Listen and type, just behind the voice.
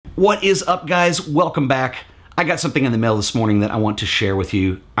What is up, guys? Welcome back. I got something in the mail this morning that I want to share with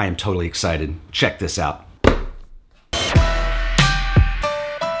you. I am totally excited. Check this out.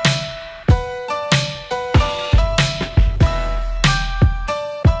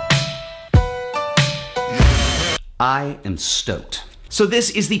 I am stoked. So this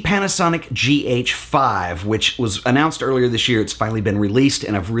is the Panasonic GH5, which was announced earlier this year. It's finally been released,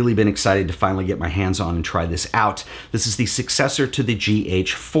 and I've really been excited to finally get my hands on and try this out. This is the successor to the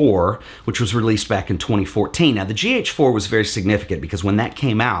GH4, which was released back in 2014. Now, the GH4 was very significant because when that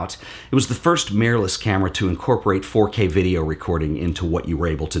came out, it was the first mirrorless camera to incorporate 4K video recording into what you were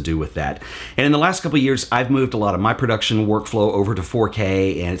able to do with that. And in the last couple of years, I've moved a lot of my production workflow over to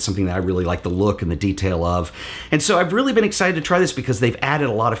 4K, and it's something that I really like the look and the detail of. And so I've really been excited to try this because they've added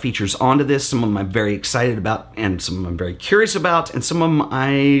a lot of features onto this. Some of them I'm very excited about, and some of them I'm very curious about, and some of them I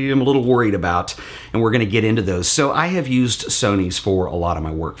am a little worried about, and we're going to get into those. So I have used Sony's for a lot of my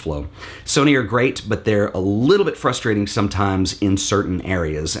workflow. Sony are great, but they're a little bit frustrating sometimes in certain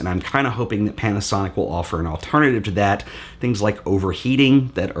areas, and I'm kind of hoping that Panasonic will offer an alternative to that. Things like overheating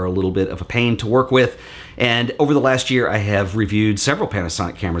that are a little bit of a pain to work with. And over the last year, I have reviewed several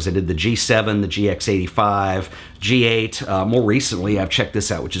Panasonic cameras. I did the G7, the GX85, G8. More recently, I've checked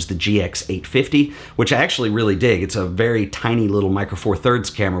this out, which is the GX850, which I actually really dig. It's a very tiny little Micro Four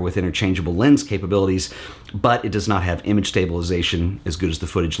Thirds camera with interchangeable lens capabilities, but it does not have image stabilization as good as the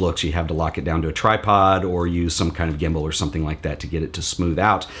footage looks. You have to lock it down to a tripod or use some kind of gimbal or something like that to get it to smooth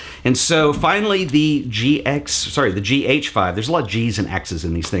out. And so finally, the GH5, there's a lot of G's and X's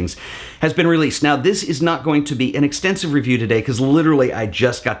in these things, has been released. Now, this is not going to be an extensive review today because literally I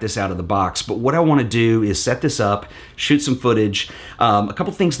just got this out of the box, but what I want to do is set this up, shoot some footage. A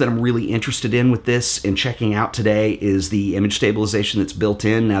couple things that I'm really interested in with this and checking out today is the image stabilization that's built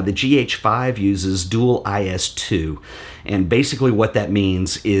in. Now, the GH5 uses dual IS2, and basically what that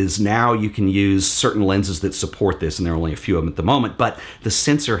means is now you can use certain lenses that support this, and there are only a few of them at the moment, but the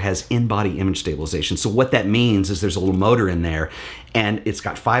sensor has in-body image stabilization. So what that means is there's a little motor in there, and it's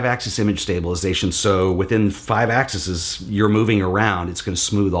got 5-axis image stabilization, so within 5 axes you're moving around, it's going to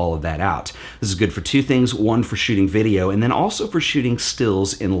smooth all of that out. This is good for two things: one, for shooting video, and then also for shooting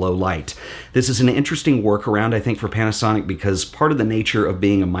stills in low light. This is an interesting workaround, I think, for Panasonic because part of the nature of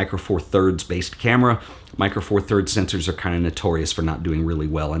being a Micro Four Thirds based camera, Micro Four Thirds sensors are kind of notorious for not doing really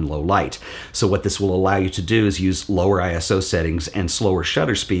well in low light. So what this will allow you to do is use lower ISO settings and slower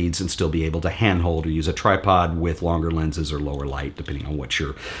shutter speeds and still be able to handhold or use a tripod with longer lenses or lower light, depending on what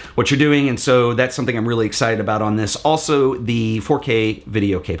you're doing. And so that's something I'm really excited about on this. Also, the 4K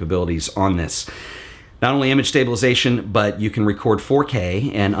video capabilities on this. Not only image stabilization, but you can record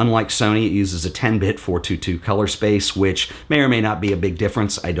 4K, and unlike Sony, it uses a 10-bit 422 color space, which may or may not be a big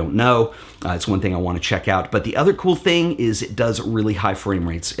difference. I don't know. It's one thing I want to check out. But the other cool thing is it does really high frame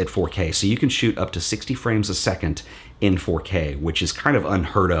rates at 4K, so you can shoot up to 60 frames a second in 4K, which is kind of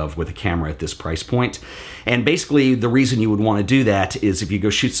unheard of with a camera at this price point. And basically, the reason you would want to do that is if you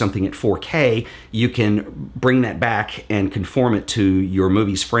go shoot something at 4K, you can bring that back and conform it to your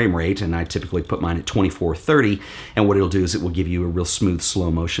movie's frame rate, and I typically put mine at 2430, and what it'll do is it will give you a real smooth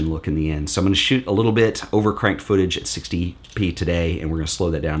slow motion look in the end. So I'm going to shoot a little bit overcranked footage at 60p today, and we're going to slow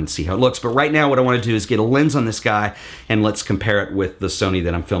that down and see how it looks. But right now, what I want to do is get a lens on this guy, and let's compare it with the Sony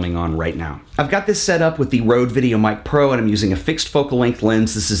that I'm filming on right now. I've got this set up with the Rode VideoMic Pro, and I'm using a fixed focal length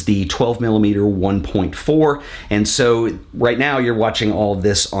lens. This is the 12mm 1.4, and so right now you're watching all of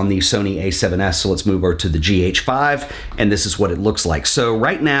this on the Sony a7S, so let's move over to the GH5, and this is what it looks like. So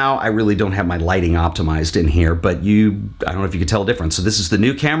right now, I really don't have my lighting optimized in here, but I don't know if you can tell a difference. So this is the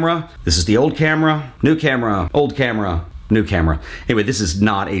new camera, this is the old camera, new camera, old camera, new camera. Anyway, this is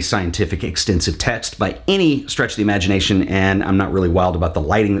not a scientific extensive test by any stretch of the imagination, and I'm not really wild about the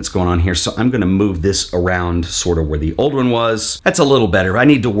lighting that's going on here, so I'm gonna move this around sort of where the old one was. That's a little better. I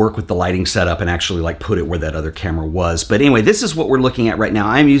need to work with the lighting setup and actually like put it where that other camera was. But anyway, this is what we're looking at right now.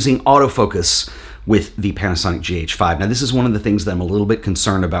 I'm using autofocus with the Panasonic GH5. Now, this is one of the things that I'm a little bit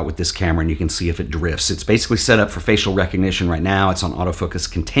concerned about with this camera, and you can see if it drifts. It's basically set up for facial recognition right now. It's on autofocus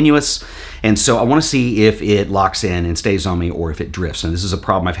continuous, and so I want to see if it locks in and stays on me or if it drifts. And this is a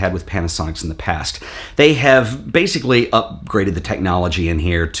problem I've had with Panasonics in the past. They have basically upgraded the technology in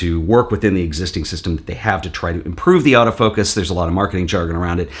here to work within the existing system that they have to try to improve the autofocus. There's a lot of marketing jargon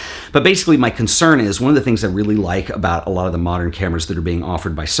around it, but basically my concern is one of the things I really like about a lot of the modern cameras that are being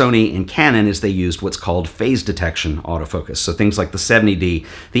offered by Sony and Canon is they use used what's called phase detection autofocus. So things like the 70D,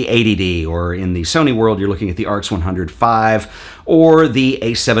 the 80D, or in the Sony world, you're looking at the RX100 V, or the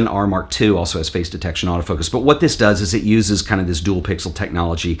A7R Mark II also has phase detection autofocus. But what this does is it uses kind of this dual pixel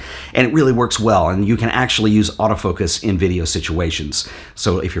technology, and it really works well. And you can actually use autofocus in video situations.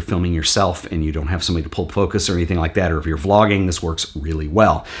 So if you're filming yourself and you don't have somebody to pull focus or anything like that, or if you're vlogging, this works really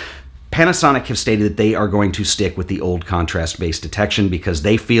well. Panasonic have stated that they are going to stick with the old contrast-based detection because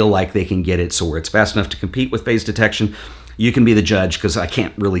they feel like they can get it so where it's fast enough to compete with phase detection. You can be the judge because I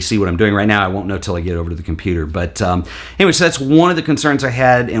can't really see what I'm doing right now. I won't know till I get over to the computer. But anyway, so that's one of the concerns I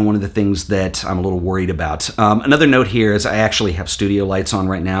had and one of the things that I'm a little worried about. Another note here is I actually have studio lights on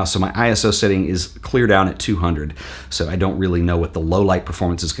right now, so my ISO setting is clear down at 200. So I don't really know what the low light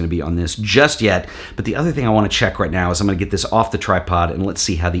performance is going to be on this just yet. But the other thing I want to check right now is I'm going to get this off the tripod and let's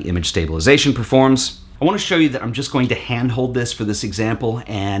see how the image stabilization performs. I want to show you that I'm just going to handhold this for this example,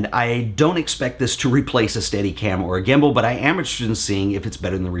 and I don't expect this to replace a Steadicam or a gimbal, but I am interested in seeing if it's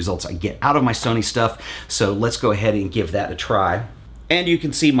better than the results I get out of my Sony stuff. So let's go ahead and give that a try. And you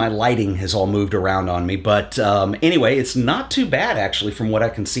can see my lighting has all moved around on me, but anyway, it's not too bad actually from what I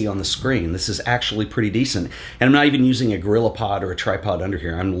can see on the screen. This is actually pretty decent. And I'm not even using a GorillaPod or a tripod under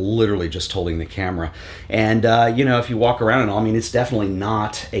here. I'm literally just holding the camera. And you know, if you walk around and all, I mean, it's definitely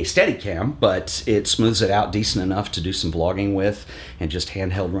not a Steadicam, but it smooths it out decent enough to do some vlogging with and just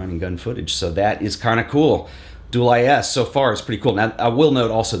handheld run and gun footage. So that is kind of cool. Dual IS so far is pretty cool. Now, I will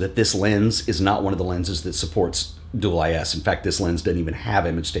note also that this lens is not one of the lenses that supports Dual IS. In fact, this lens doesn't even have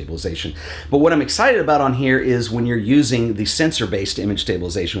image stabilization. But what I'm excited about on here is when you're using the sensor-based image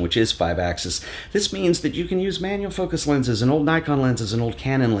stabilization, which is 5-axis, this means that you can use manual focus lenses and old Nikon lenses and old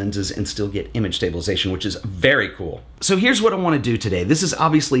Canon lenses and still get image stabilization, which is very cool. So here's what I want to do today. This is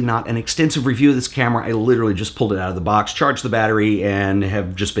obviously not an extensive review of this camera. I literally just pulled it out of the box, charged the battery, and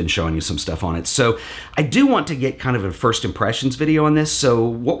have just been showing you some stuff on it. So I do want to get kind of a first impressions video on this. So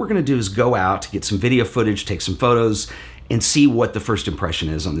what we're going to do is go out, get some video footage, take some photos, and see what the first impression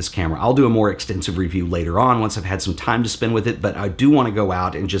is on this camera. I'll do a more extensive review later on once I've had some time to spend with it, but I do want to go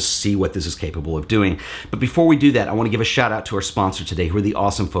out and just see what this is capable of doing. But before we do that, I want to give a shout out to our sponsor today, who are the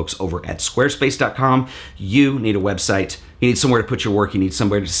awesome folks over at squarespace.com. You need a website. You need somewhere to put your work, you need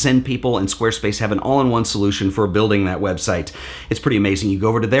somewhere to send people, and Squarespace have an all-in-one solution for building that website. It's pretty amazing. You go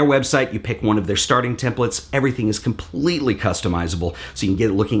over to their website, you pick one of their starting templates, everything is completely customizable, so you can get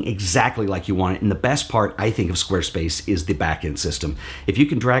it looking exactly like you want it. And the best part, I think, of Squarespace is the back-end system. If you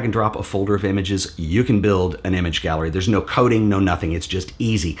can drag and drop a folder of images, you can build an image gallery. There's no coding, no nothing, it's just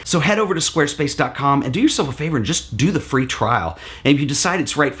easy. So head over to squarespace.com and do yourself a favor and just do the free trial. And if you decide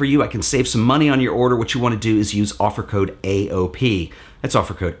it's right for you, I can save some money on your order. What you want to do is use offer code AOP. That's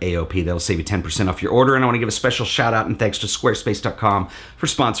offer code AOP. That'll save you 10% off your order. And I want to give a special shout out and thanks to squarespace.com for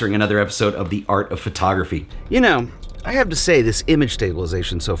sponsoring another episode of The Art of Photography. You know, I have to say this image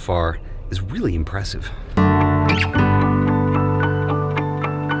stabilization so far is really impressive.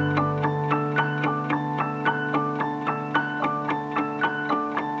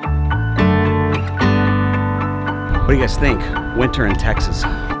 What do you guys think? Winter in Texas.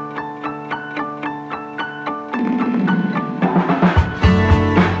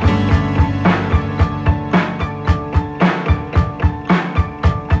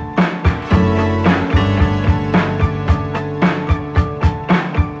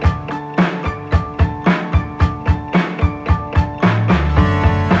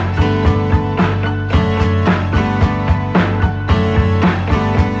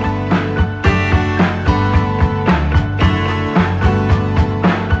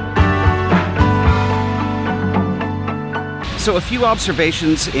 So a few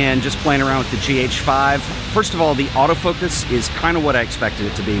observations in just playing around with the GH5. First of all, the autofocus is kind of what I expected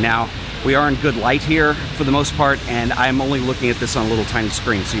it to be. Now, we are in good light here for the most part, and I'm only looking at this on a little tiny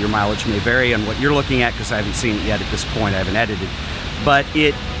screen, so your mileage may vary on what you're looking at because I haven't seen it yet at this point. I haven't edited. But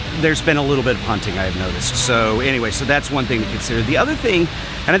there's been a little bit of hunting I have noticed. So anyway, so that's one thing to consider. The other thing,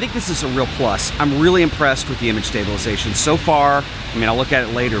 and I think this is a real plus, I'm really impressed with the image stabilization. So far, I mean, I'll look at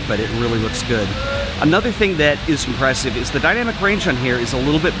it later, but it really looks good. Another thing that is impressive is the dynamic range on here is a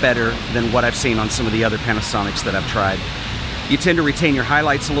little bit better than what I've seen on some of the other Panasonics that I've tried. You tend to retain your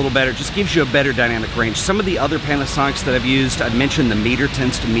highlights a little better, just gives you a better dynamic range. Some of the other Panasonics that I've used, I've mentioned the meter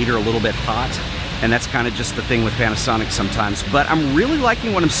tends to meter a little bit hot, and that's kind of just the thing with Panasonic sometimes. But I'm really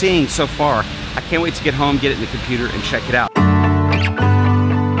liking what I'm seeing so far. I can't wait to get home, get it in the computer, and check it out.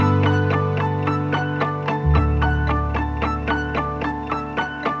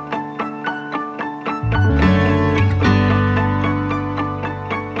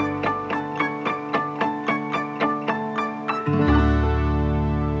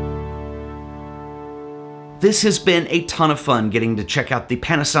 this has been a ton of fun getting to check out the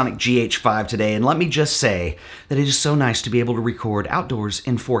Panasonic GH5 today, and let me just say that it is so nice to be able to record outdoors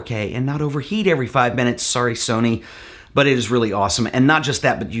in 4K and not overheat every 5 minutes. Sorry, Sony. But it is really awesome. And not just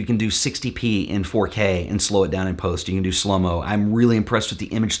that, but you can do 60p in 4K and slow it down in post. You can do slow-mo. I'm really impressed with the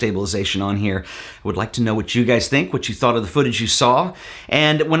image stabilization on here. I would like to know what you guys think, what you thought of the footage you saw.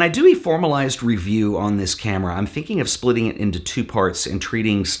 And when I do a formalized review on this camera, I'm thinking of splitting it into two parts and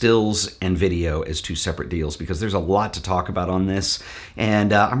treating stills and video as two separate deals, because there's a lot to talk about on this,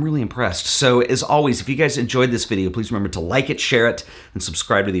 and I'm really impressed. So as always, if you guys enjoyed this video, please remember to like it, share it, and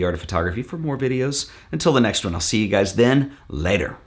subscribe to The Art of Photography for more videos. Until the next one, I'll see you guys then. Later.